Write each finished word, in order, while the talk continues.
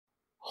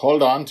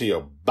Hold on to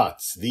your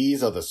butts.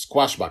 These are the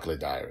Squashbuckler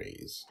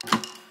Diaries.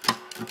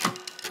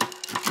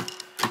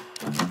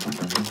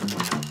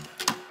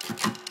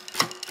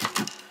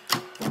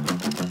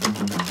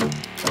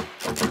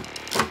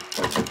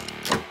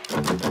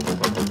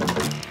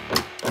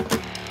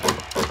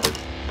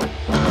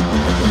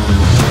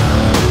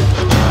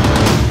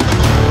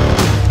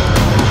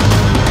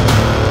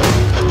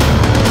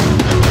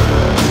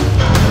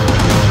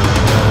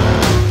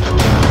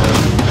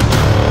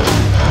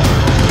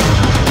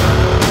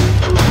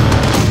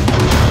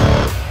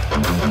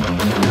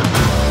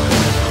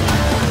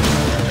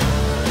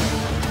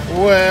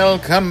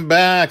 Welcome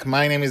back.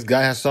 My name is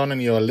Guy Hasson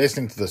and you're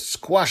listening to the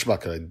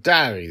Squashbuckler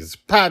Diaries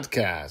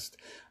podcast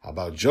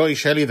about Joy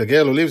Shelley, the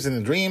girl who lives in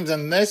the dreams.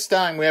 And this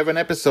time we have an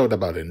episode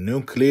about a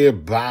nuclear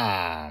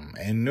bomb.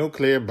 A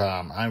nuclear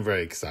bomb. I'm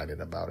very excited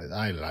about it.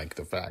 I like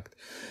the fact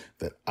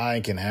that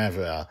I can have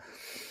a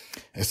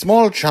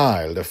small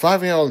child, a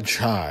 5-year-old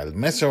child,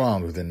 mess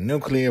around with a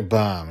nuclear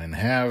bomb and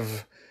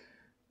have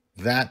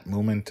that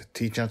moment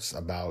teach us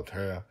about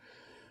her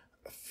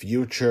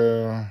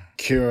future,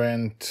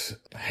 current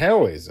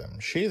heroism.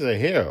 She's a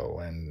hero,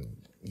 and,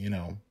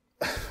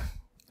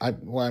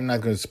 I'm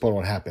not going to spoil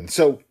what happened.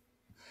 So,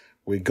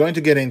 we're going to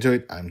get into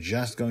it. I'm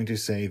just going to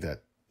say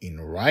that in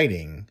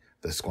writing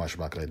the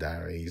Squashbuckler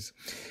Diaries,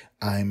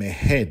 I'm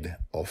ahead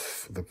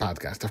of the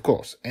podcast, of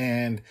course.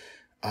 And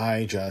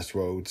I just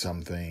wrote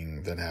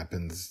something that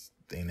happens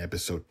in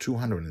episode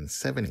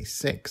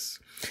 276.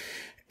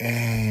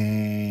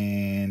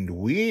 And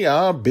we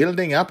are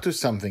building up to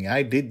something.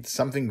 I did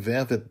something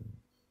there that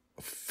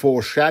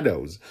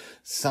foreshadows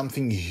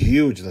something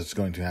huge that's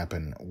going to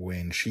happen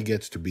when she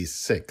gets to be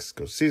 6.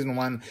 Because season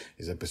 1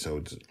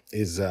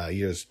 is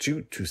years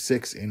 2 to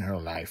 6 in her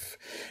life.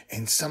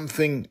 And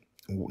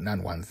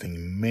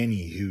many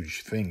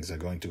huge things are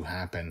going to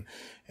happen.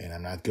 And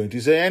I'm not going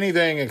to say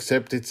anything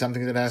except it's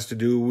something that has to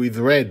do with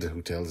Red,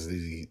 who tells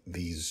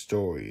these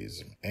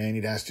stories. And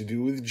it has to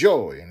do with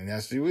Joy, and it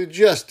has to do with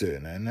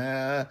Justin. And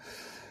there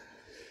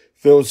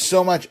was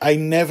so much. I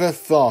never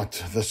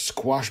thought the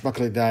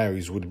Squashbuckler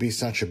Diaries would be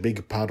such a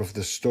big part of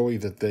the story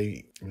that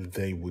they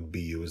would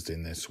be used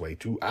in this way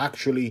to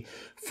actually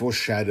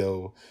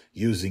foreshadow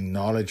using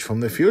knowledge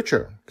from the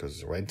future.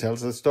 Because Red tells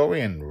the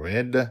story, and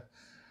Red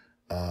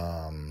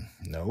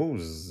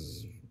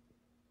knows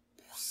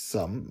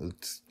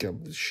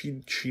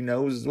she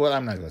knows, well,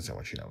 I'm not going to say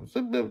what she knows,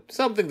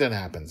 something that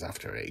happens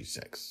after age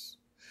 6.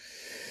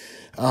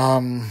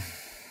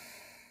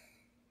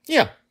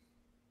 Yeah.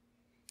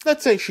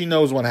 Let's say she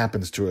knows what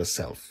happens to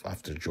herself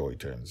after Joy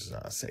turns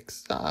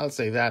 6. I'll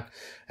say that,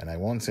 and I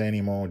won't say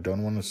any more.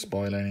 Don't want to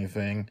spoil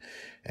anything.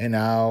 And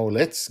now,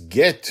 let's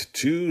get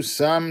to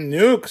some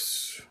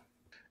nukes.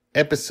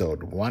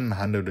 Episode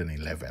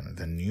 111,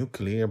 The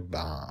Nuclear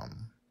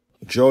Bomb.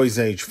 Joy's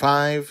age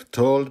 5,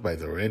 told by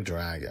the Red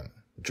Dragon.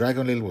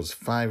 Dragon Lil was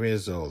 5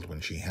 years old when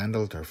she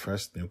handled her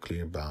first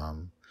nuclear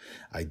bomb.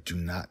 I do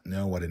not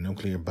know what a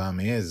nuclear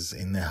bomb is.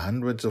 In the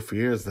hundreds of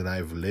years that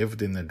I've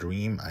lived in the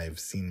dream, I have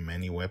seen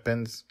many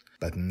weapons,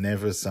 but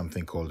never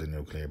something called a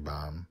nuclear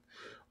bomb.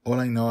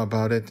 All I know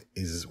about it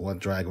is what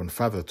Dragon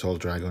Father told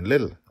Dragon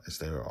Lil as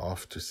they were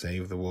off to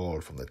save the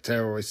world from the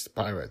terrorist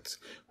pirates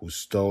who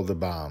stole the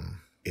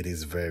bomb. It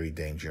is very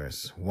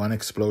dangerous. One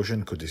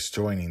explosion could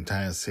destroy an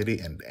entire city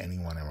and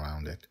anyone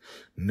around it.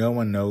 No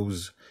one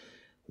knows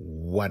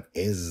what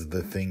is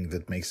the thing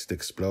that makes it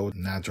explode.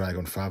 Not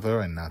Dragon Father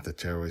and not the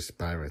terrorist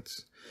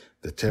pirates.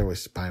 The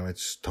terrorist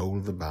pirates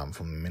stole the bomb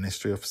from the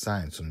Ministry of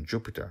Science on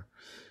Jupiter.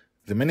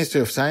 The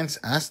Ministry of Science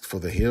asked for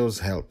the hero's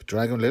help.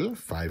 Dragon Lil,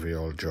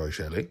 5-year-old Joy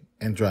Shelley,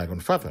 and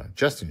Dragon Father,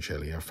 Justin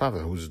Shelley, her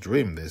father, whose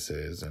dream this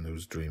is and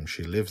whose dream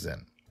she lives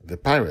in. The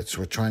pirates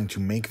were trying to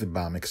make the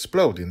bomb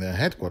explode in their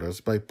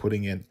headquarters by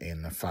putting it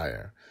in a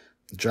fire.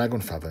 Dragon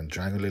Father and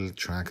Dragon Lil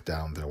tracked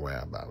down their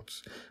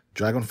whereabouts.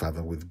 Dragon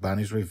Father, with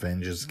Bonny's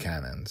Revenge's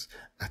cannons,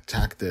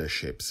 attacked their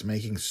ships,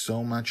 making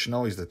so much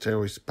noise that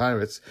terrorist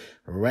pirates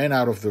ran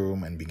out of the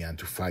room and began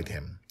to fight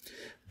him.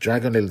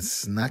 Dragon Lil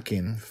snuck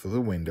in through the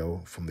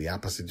window from the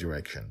opposite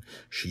direction.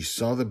 She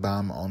saw the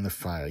bomb on the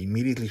fire.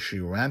 Immediately she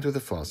ran to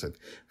the faucet,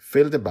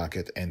 filled a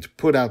bucket, and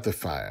put out the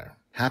fire.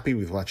 Happy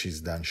with what she's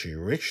done, she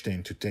reached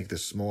in to take the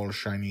small,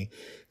 shiny,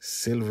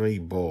 silvery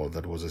ball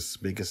that was as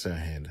big as her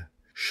head.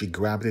 She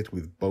grabbed it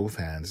with both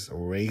hands,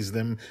 raised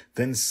them,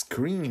 then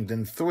screamed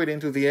and threw it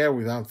into the air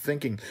without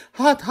thinking.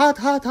 Hot, hot,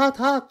 hot, hot,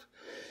 hot!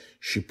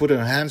 She put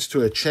her hands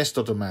to her chest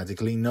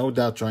automatically, no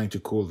doubt trying to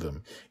cool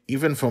them.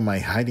 Even from my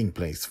hiding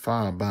place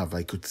far above,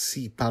 I could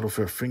see part of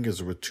her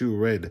fingers were too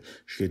red.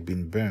 She had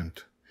been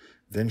burnt.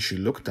 Then she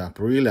looked up,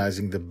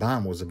 realizing the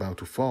bomb was about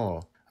to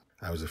fall.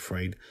 I was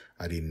afraid.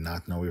 I did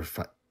not know if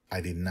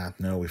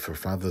her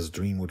father's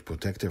dream would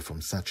protect her from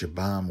such a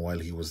bomb while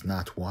he was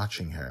not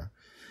watching her.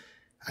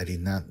 I did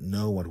not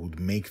know what would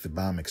make the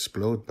bomb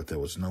explode, but there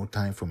was no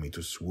time for me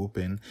to swoop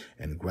in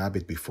and grab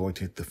it before it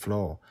hit the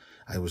floor.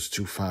 I was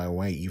too far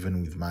away,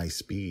 even with my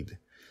speed.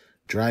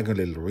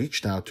 Dragonlil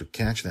reached out to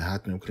catch the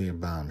hot nuclear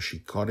bomb. She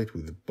caught it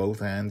with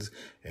both hands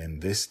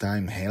and this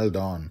time held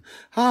on.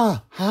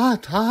 "Ah,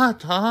 hot,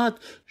 hot, hot,"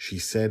 she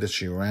said as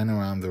she ran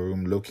around the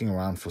room looking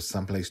around for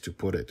someplace to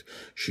put it.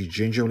 She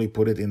gingerly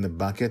put it in the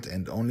bucket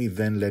and only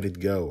then let it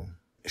go.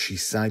 She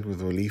sighed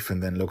with relief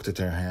and then looked at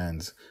her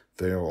hands.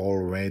 They were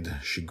all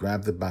red. She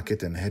grabbed the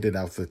bucket and headed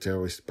out the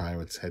terrorist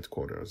pirates'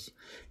 headquarters.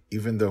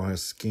 Even though her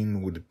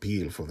skin would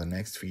peel for the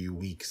next few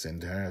weeks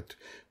and hurt,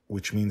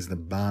 which means the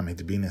bomb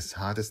had been as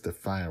hot as the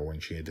fire when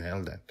she had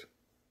held it,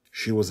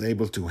 she was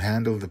able to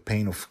handle the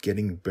pain of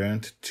getting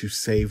burnt to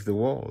save the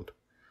world.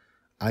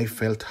 I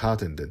felt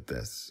heartened at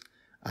this.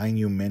 I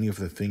knew many of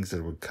the things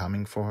that were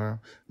coming for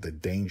her, the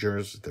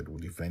dangers that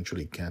would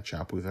eventually catch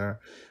up with her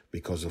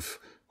because of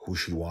who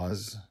she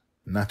was,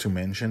 not to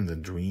mention the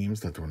dreams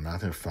that were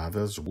not her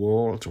father's,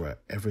 worlds where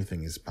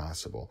everything is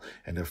possible,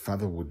 and her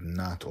father would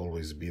not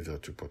always be there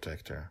to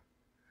protect her.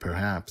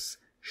 Perhaps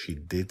she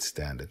did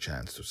stand a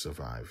chance to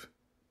survive.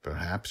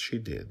 Perhaps she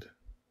did.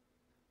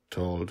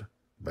 Told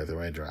by the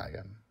Red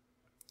Dragon.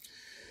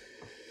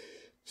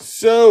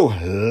 So,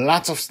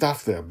 lots of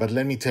stuff there, but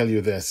let me tell you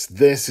this.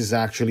 This is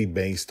actually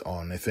based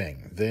on a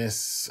thing.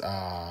 This,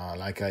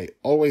 like I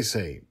always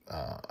say,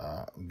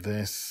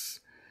 this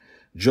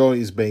Joy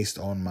is based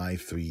on my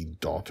 3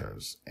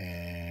 daughters,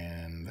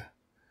 and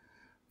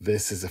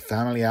this is a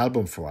family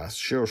album for us.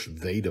 Sure,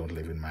 they don't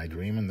live in my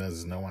dream, and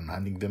there's no one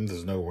hunting them.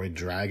 There's no Red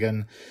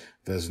Dragon.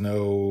 There's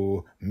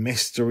no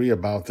mystery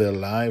about their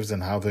lives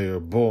and how they were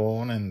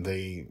born, and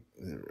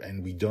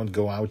we don't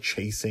go out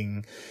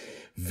chasing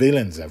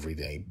villains every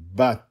day.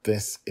 But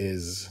this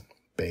is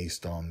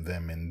based on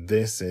them, and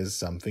this is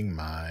something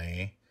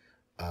one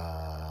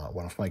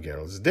of my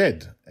girls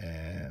did.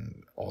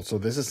 And also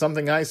this is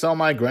something I saw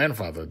my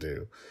grandfather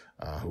do,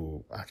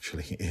 who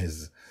actually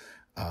is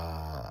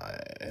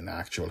an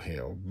actual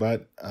hero.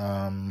 But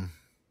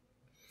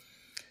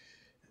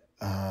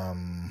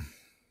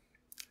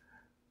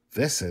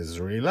this is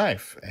real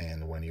life,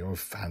 and when you're a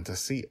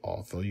fantasy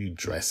author, you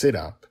dress it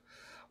up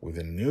with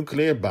a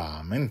nuclear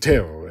bomb and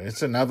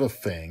terrorists and other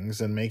things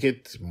and make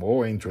it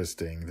more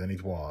interesting than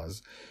it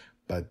was.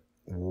 But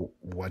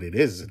what it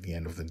is at the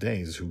end of the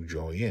day is who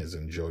Joy is,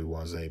 and Joy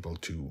was able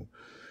to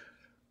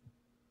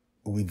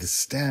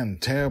withstand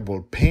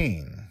terrible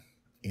pain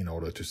in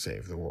order to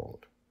save the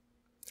world.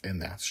 And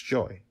that's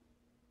Joy.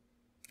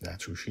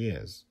 That's who she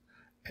is.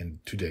 And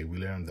today we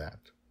learned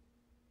that.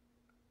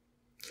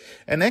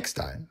 And next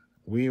time,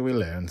 we will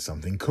learn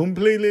something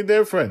completely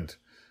different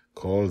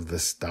called the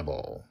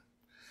Stubble.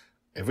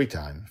 Every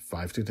time,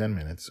 5 to 10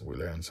 minutes, we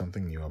learn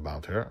something new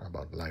about her,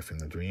 about life in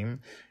the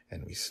dream,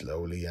 and we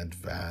slowly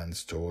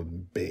advance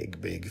toward big,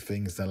 big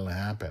things that'll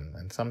happen.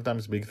 And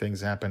sometimes big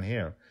things happen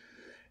here.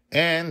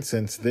 And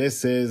since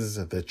this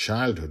is the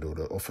childhood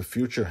of a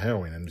future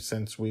heroine, and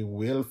since we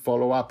will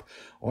follow up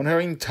on her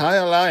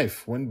entire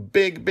life when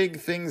big, big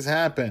things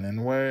happen,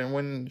 and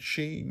when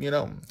she,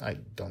 I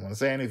don't want to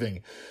say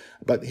anything,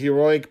 but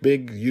heroic,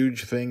 big,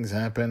 huge things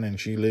happen, and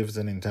she lives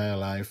an entire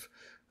life,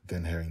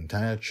 then her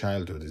entire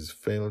childhood is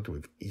filled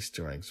with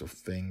Easter eggs of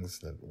things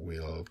that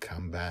will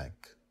come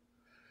back,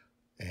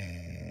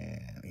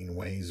 and in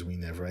ways we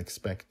never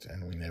expect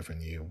and we never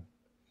knew.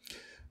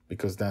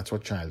 Because that's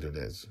what childhood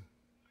is.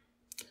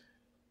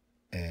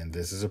 And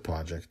this is a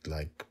project,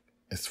 like,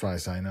 as far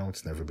as I know,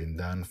 it's never been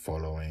done,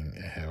 following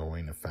a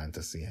heroine, a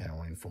fantasy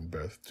heroine from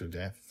birth to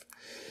death.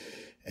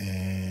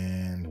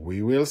 And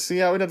we will see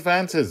how it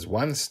advances,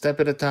 one step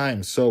at a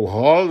time. So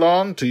hold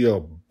on to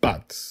your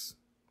butts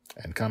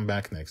and come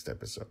back next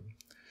episode.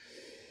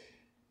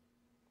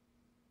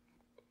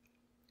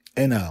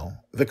 And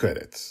now, the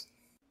credits.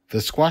 The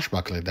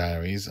Squashbuckler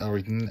Diaries are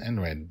written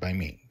and read by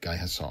me, Guy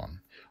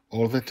Hasson.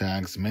 All the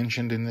tags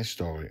mentioned in this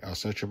story are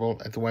searchable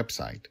at the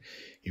website.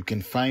 You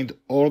can find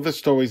all the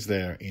stories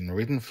there in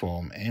written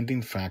form and,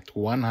 in fact,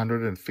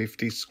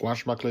 150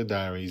 Squashbuckler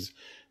Diaries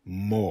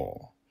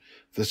more.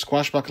 The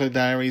Squashbuckler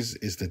Diaries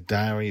is the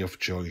diary of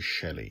Joy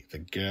Shelley, the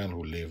girl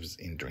who lives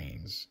in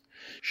dreams.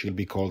 She'll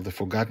be called the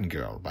Forgotten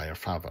Girl by her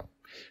father.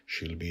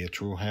 She'll be a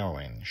true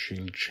heroine.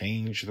 She'll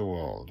change the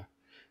world.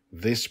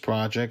 This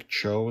project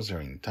shows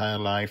her entire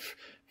life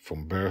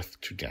from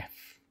birth to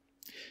death.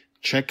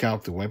 Check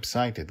out the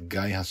website at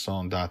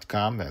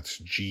guyhasson.com. That's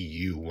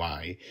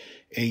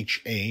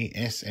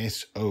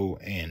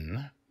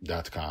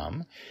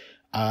GUYHASSON.com.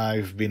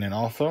 I've been an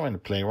author and a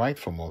playwright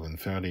for more than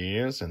 30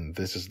 years, and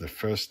this is the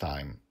first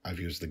time I've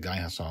used the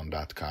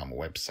guyhasson.com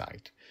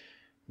website,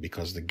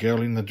 because The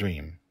Girl in the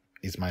Dream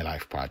is my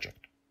life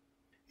project.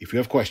 If you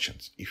have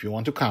questions, if you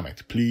want to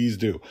comment, please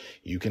do.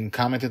 You can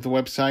comment at the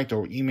website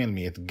or email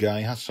me at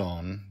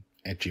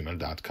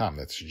guyhasson@gmail.com.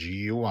 That's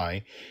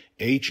GUYHASSON,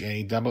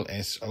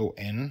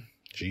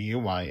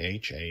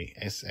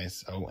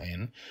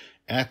 GUYHASSON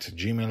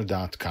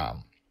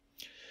 @gmail.com.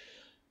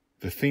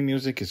 The theme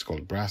music is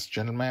called Brass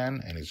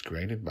Gentleman and is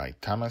created by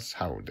Thomas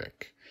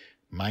Howardek.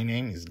 My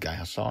name is Guy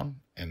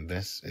Hasson, and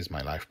this is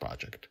my life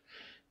project.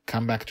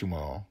 Come back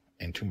tomorrow,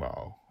 and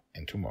tomorrow,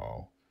 and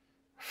tomorrow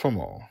for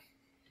more.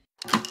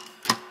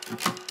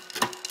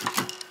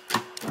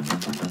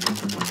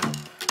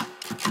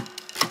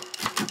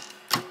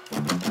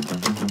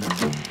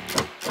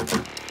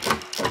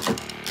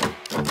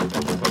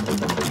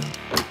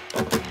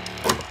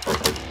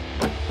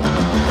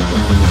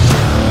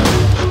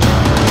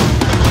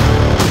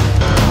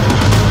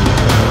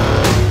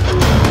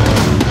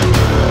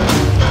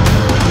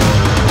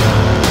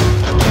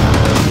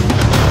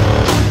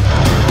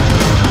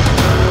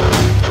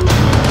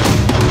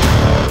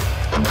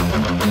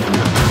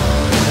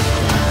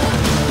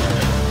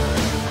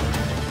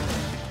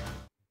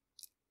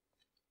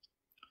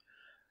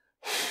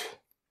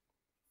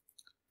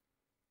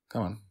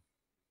 Come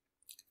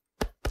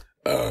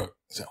on.